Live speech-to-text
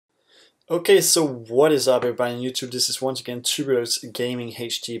Okay, so what is up everybody on YouTube? This is once again Tubular's Gaming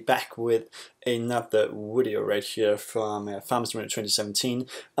HD back with another video right here from Farmers Simulator 2017.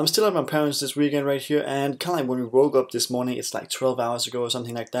 I'm still at my parents this weekend right here, and kind of like when we woke up this morning, it's like 12 hours ago or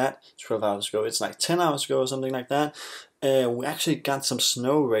something like that. 12 hours ago, it's like 10 hours ago or something like that. We actually got some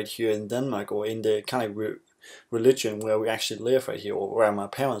snow right here in Denmark, or in the kind of religion where we actually live right here, or where my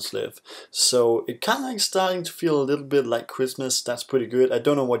parents live. So it kind of like starting to feel a little bit like Christmas. That's pretty good. I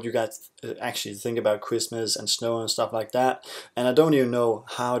don't know what you guys actually think about Christmas and snow and stuff like that, and I don't even know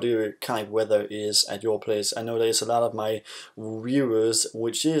how the kind of weather is at your place. I know there's a lot of my viewers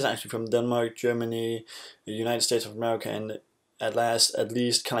which is actually from Denmark, Germany, the United States of America, and at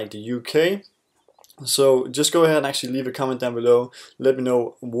least kind of like the UK. So just go ahead and actually leave a comment down below. Let me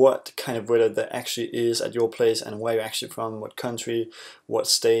know what kind of weather there actually is at your place, and where you're actually from, what country, what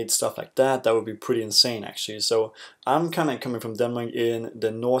state, stuff like that. That would be pretty insane actually. So I'm kind of coming from Denmark, in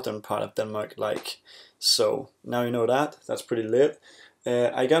the northern part of Denmark, like so. Now you know that. That's pretty lit.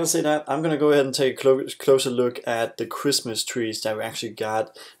 I gotta say that I'm gonna go ahead and take a closer look at the Christmas trees that we actually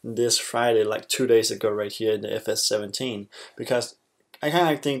got this Friday, like 2 days ago, right here in the FS17, because I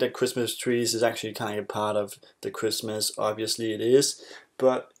kind of think that Christmas trees is actually kind of a part of the Christmas. Obviously it is,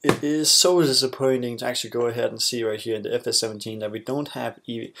 but it is so disappointing to actually go ahead and see right here in the FS17 that we don't have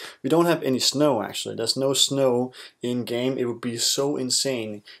any snow. Actually, there's no snow in game. It would be so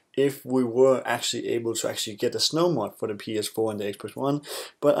insane if we were actually able to actually get a snow mod for the PS4 and the Xbox One,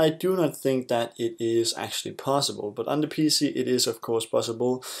 but I do not think that it is actually possible. But on the PC it is of course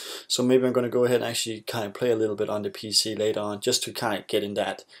possible, so maybe I'm going to go ahead and actually kind of play a little bit on the PC later on, just to kind of get in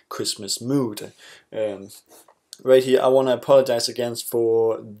that Christmas mood. Right here, I want to apologize again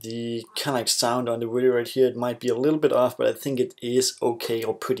for the kind of like sound on the video right here. It might be a little bit off, but I think it is okay,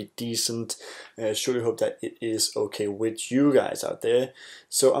 or pretty decent. Surely hope that it is okay with you guys out there.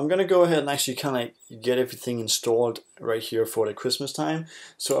 So I'm gonna go ahead and actually kind of like get everything installed right here for the Christmas time.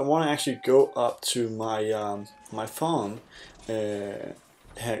 So I want to actually go up to my my farm. This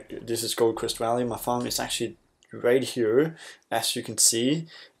is Goldcrest Valley. My farm is actually right here, as you can see.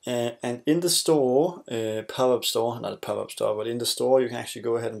 And in the store, pop-up store, not a pop-up store, but in the store you can actually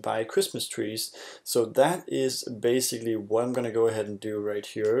go ahead and buy Christmas trees. So that is basically what I'm gonna go ahead and do right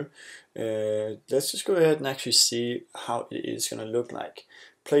here. Let's just go ahead and actually see how it is gonna look like.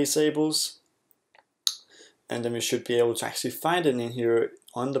 Placeables, and then we should be able to actually find it in here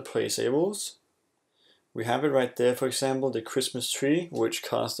on the placeables. We have it right there, for example, the Christmas tree, which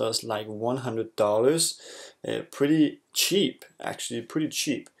cost us like $100. Pretty cheap, actually, pretty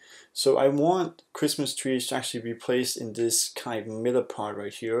cheap. So I want Christmas trees to actually be placed in this kind of middle part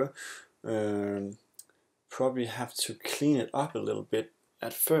right here. Probably have to clean it up a little bit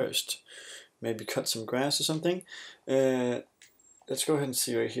at first. Maybe cut some grass or something. Let's go ahead and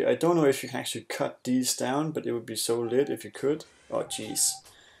see right here. I don't know if you can actually cut these down, but it would be so lit if you could. Oh, jeez.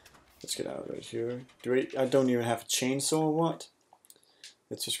 Let's get out right here. I don't even have a chainsaw or what?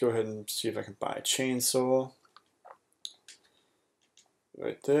 Let's just go ahead and see if I can buy a chainsaw.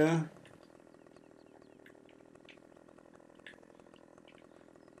 Right there.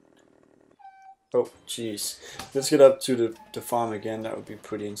 Oh, jeez. Let's get up to the farm again. That would be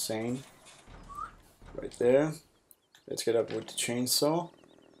pretty insane. Right there. Let's get up with the chainsaw.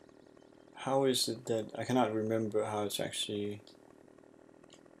 How is it that... I cannot remember how it's actually...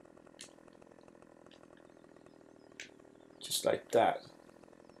 Just like that.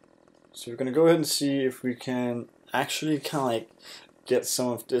 So we're gonna go ahead and see if we can actually kind of like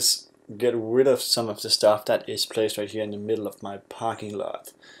get rid of some of the stuff that is placed right here in the middle of my parking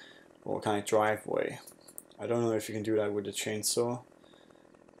lot, or kind of driveway. I don't know if you can do that with the chainsaw.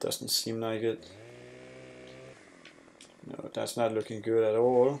 Doesn't seem like it. No, that's not looking good at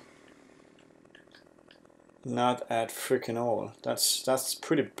all. Not at freaking all. That's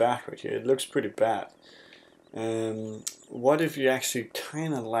pretty bad right here. It looks pretty bad. What if you actually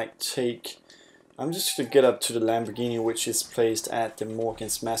kind of like take... I'm just going to get up to the Lamborghini, which is placed at the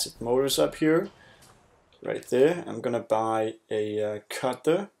Morgan's Massive Motors up here. Right there. I'm going to buy a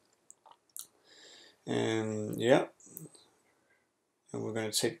cutter. And yeah. And we're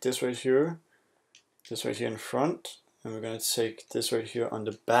going to take this right here. This right here in front. And we're going to take this right here on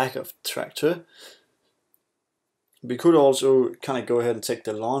the back of the tractor. We could also kind of go ahead and take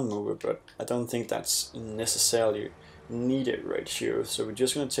the lawnmower, but I don't think that's necessarily needed right here. So we're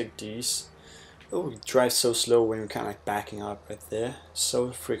just going to take these. Oh, it drives so slow when you're kind of like backing up right there. So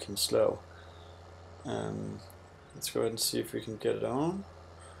freaking slow. Let's go ahead and see if we can get it on.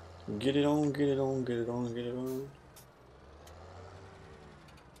 Get it on, get it on, get it on, get it on.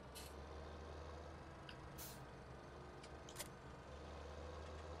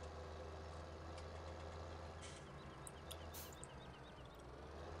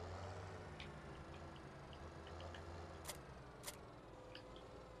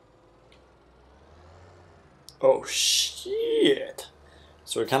 Oh shit!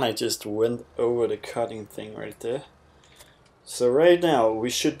 So it kind of just went over the cutting thing right there. So right now we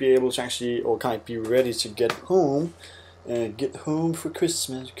should be able to actually, or kind of be ready to get home. Get home for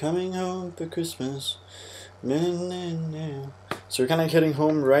Christmas, coming home for Christmas. Na, na, na. So we're kind of heading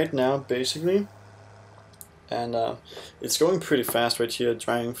home right now, basically. And it's going pretty fast right here,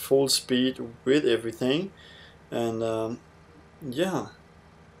 driving full speed with everything. And yeah,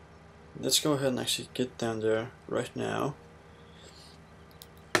 let's go ahead and actually get down there right now.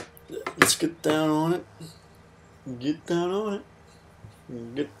 Let's get down on it. Get down on it.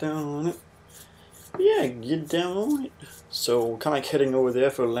 Get down on it. Yeah, get down on it. So kind of like heading over there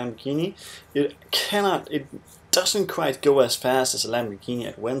for a Lamborghini. It doesn't quite go as fast as a Lamborghini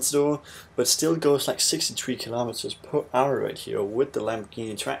at Aventador, but still goes like 63 kilometers per hour right here with the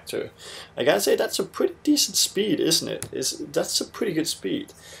Lamborghini tractor. I gotta say that's a pretty decent speed, isn't it? That's a pretty good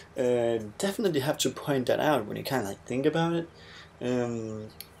speed. Definitely have to point that out when you kind of like think about it.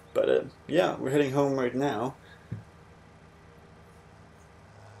 Yeah, we're heading home right now.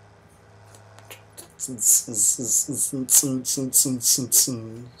 So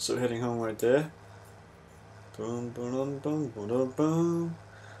heading home right there. Boom, boom, boom, boom, boom,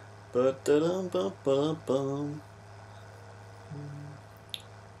 boom.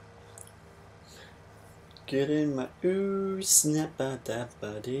 Get in my ooh, snap that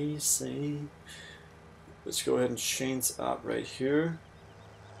body say. Let's go ahead and change up right here.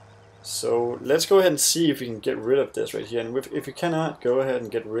 So let's go ahead and see if we can get rid of this right here. And if we cannot, go ahead and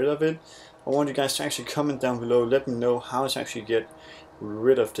get rid of it. I want you guys to actually comment down below. Let me know how to actually get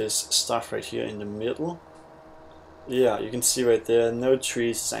rid of this stuff right here in the middle. Yeah, you can see right there, no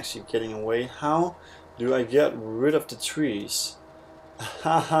trees is actually getting away. How do I get rid of the trees?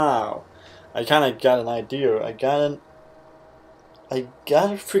 Haha! I kind of got an idea. I got a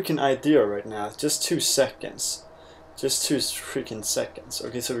freaking idea right now. Just 2 seconds. Just 2 freaking seconds.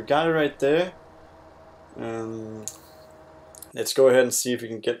 Okay, so we got it right there. Let's go ahead and see if we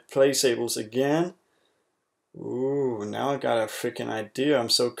can get placeables again. Ooh, now I got a freaking idea. I'm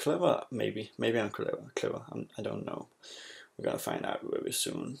so clever. Maybe I'm clever. I don't know. We're gonna find out very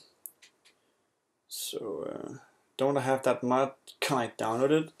soon. So, don't I have that mod? Can I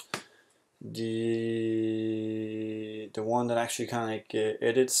download it? The one that actually kind of like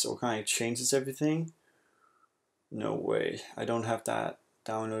edits or kind of changes everything? No way. I don't have that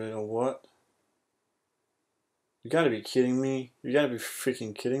downloaded or what? You gotta be kidding me. You gotta be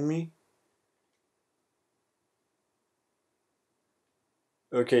freaking kidding me.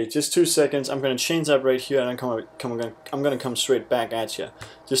 Okay, just 2 seconds. I'm gonna change up right here, and I'm gonna come straight back at you.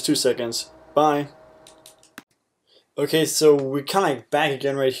 Just 2 seconds. Bye. Okay, so we're kind of like back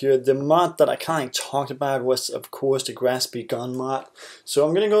again right here. The mod that I kind of talked about was, of course, the Grass Begun mod. So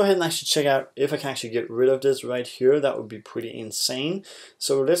I'm gonna go ahead and actually check out if I can actually get rid of this right here. That would be pretty insane.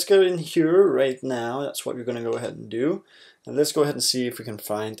 So let's go in here right now. That's what we're gonna go ahead and do. And let's go ahead and see if we can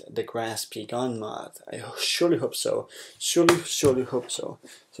find the Grass Begun mod. I surely hope so. Surely hope so.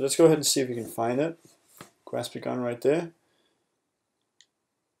 So let's go ahead and see if we can find it. Grass Begun right there.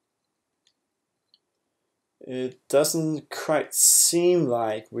 It doesn't quite seem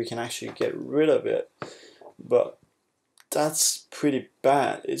like we can actually get rid of it, but that's pretty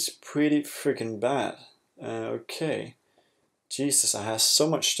bad. It's pretty freaking bad. Okay. Jesus, I have so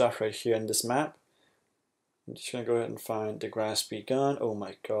much stuff right here in this map. I'm just gonna go ahead and find the Grass Begun. Oh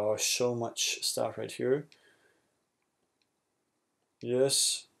my gosh, so much stuff right here.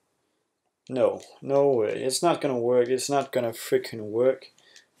 Yes. No, no way. It's not gonna work. It's not gonna freaking work.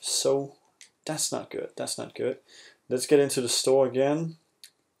 So that's not good. That's not good. Let's get into the store again.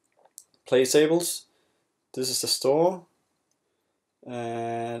 Placeables. This is the store.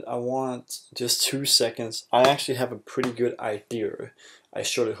 And I want just 2 seconds. I actually have a pretty good idea. I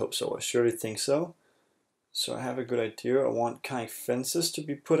surely hope so. I surely think so. So I have a good idea. I want kind of fences to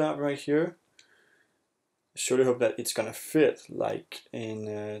be put out right here. I surely hope that it's gonna fit like in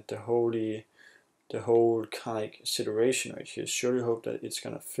the whole kind of situation right here. Surely hope that it's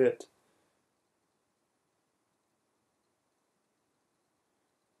gonna fit.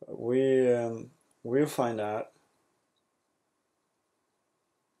 We'll find out.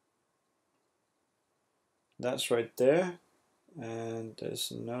 That's right there, and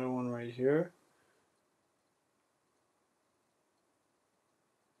there's another one right here.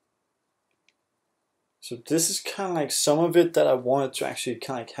 So this is kind of like some of it that I wanted to actually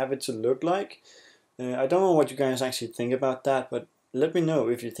kind of like have it to look like. I don't know what you guys actually think about that, but let me know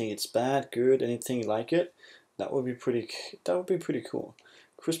if you think it's bad, good, anything like it. That would be pretty cool.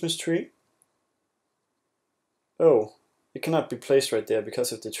 Christmas tree. Oh, it cannot be placed right there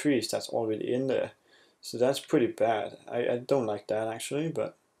because of the trees that's already in there. So that's pretty bad. I don't like that actually,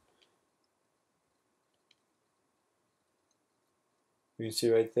 but you can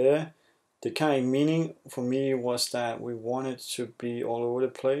see right there. The kind of meaning for me was that we want it to be all over the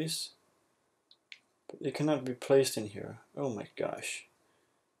place, but it cannot be placed in here. Oh my gosh,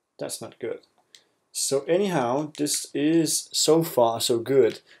 that's not good. So anyhow, this is so far so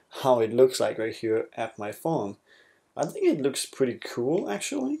good how it looks like right here at my farm. I think it looks pretty cool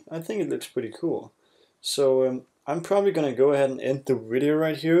actually. I think it looks pretty cool. So I'm probably gonna go ahead and end the video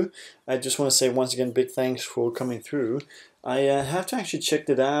right here. I just want to say once again big thanks for coming through. I have to actually check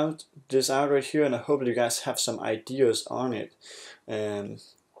this out right here, and I hope that you guys have some ideas on it.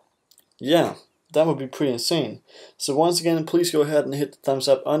 Yeah, that would be pretty insane. So once again, please go ahead and hit the thumbs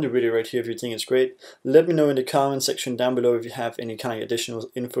up on the video right here if you think it's great. Let me know in the comment section down below if you have any kind of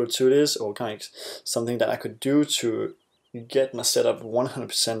additional info to this, or kind of something that I could do to get my setup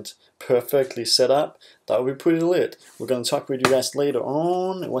 100% perfectly set up. That would be pretty lit. We're going to talk with you guys later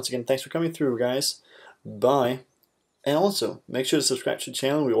on. Once again, thanks for coming through, guys. Bye. And also, make sure to subscribe to the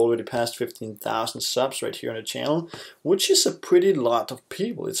channel. We already passed 15,000 subs right here on the channel, which is a pretty lot of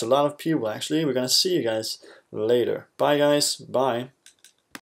people. It's a lot of people, actually. We're going to see you guys later. Bye, guys. Bye.